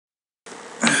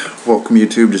Welcome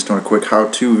YouTube, just doing a quick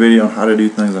how-to video on how to do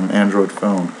things on an Android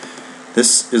phone.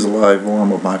 This is a live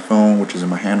arm of my phone, which is in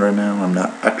my hand right now. I'm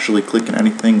not actually clicking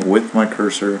anything with my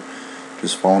cursor.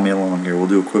 Just follow me along here. We'll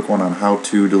do a quick one on how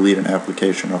to delete an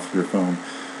application off of your phone.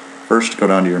 First, go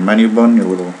down to your menu button, your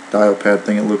little dial pad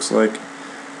thing it looks like.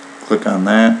 Click on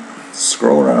that.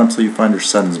 Scroll around until you find your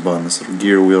settings button, this little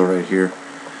gear wheel right here.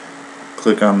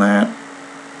 Click on that.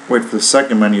 Wait for the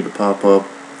second menu to pop up.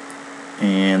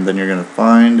 And then you're going to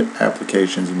find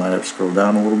applications. You might have to scroll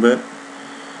down a little bit.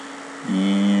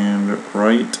 And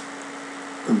right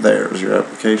there's your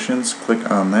applications.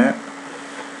 Click on that.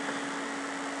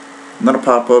 And then it'll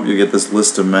pop up. You'll get this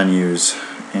list of menus.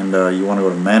 And you want to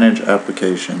go to Manage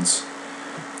Applications.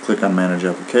 Click on Manage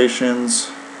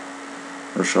Applications.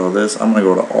 It'll show this. I'm going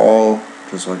to go to All,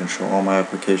 just so I can show all my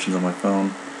applications on my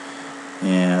phone.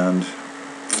 And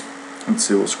let's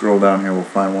see, we'll scroll down here. We'll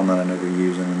find one that I never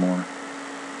use anymore.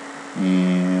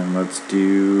 And let's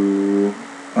do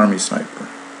Army Sniper.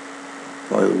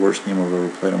 Probably the worst game I've ever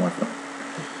played on my phone.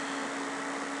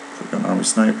 Click on Army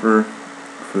Sniper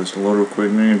for this to load real quick.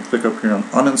 And then you click up here on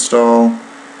Uninstall.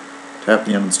 Tap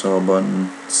the uninstall button.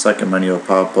 Second menu will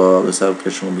pop up. This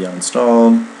application will be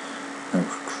uninstalled.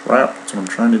 Oh crap, that's what I'm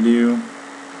trying to do.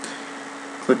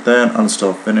 Click that,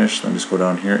 uninstall finish, then just go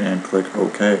down here and click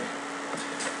OK.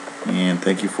 And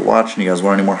thank you for watching. You guys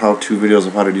want any more how-to videos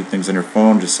of how to do things on your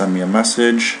phone, just send me a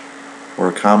message or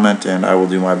a comment and I will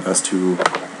do my best to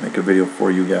make a video for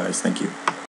you guys. Thank you.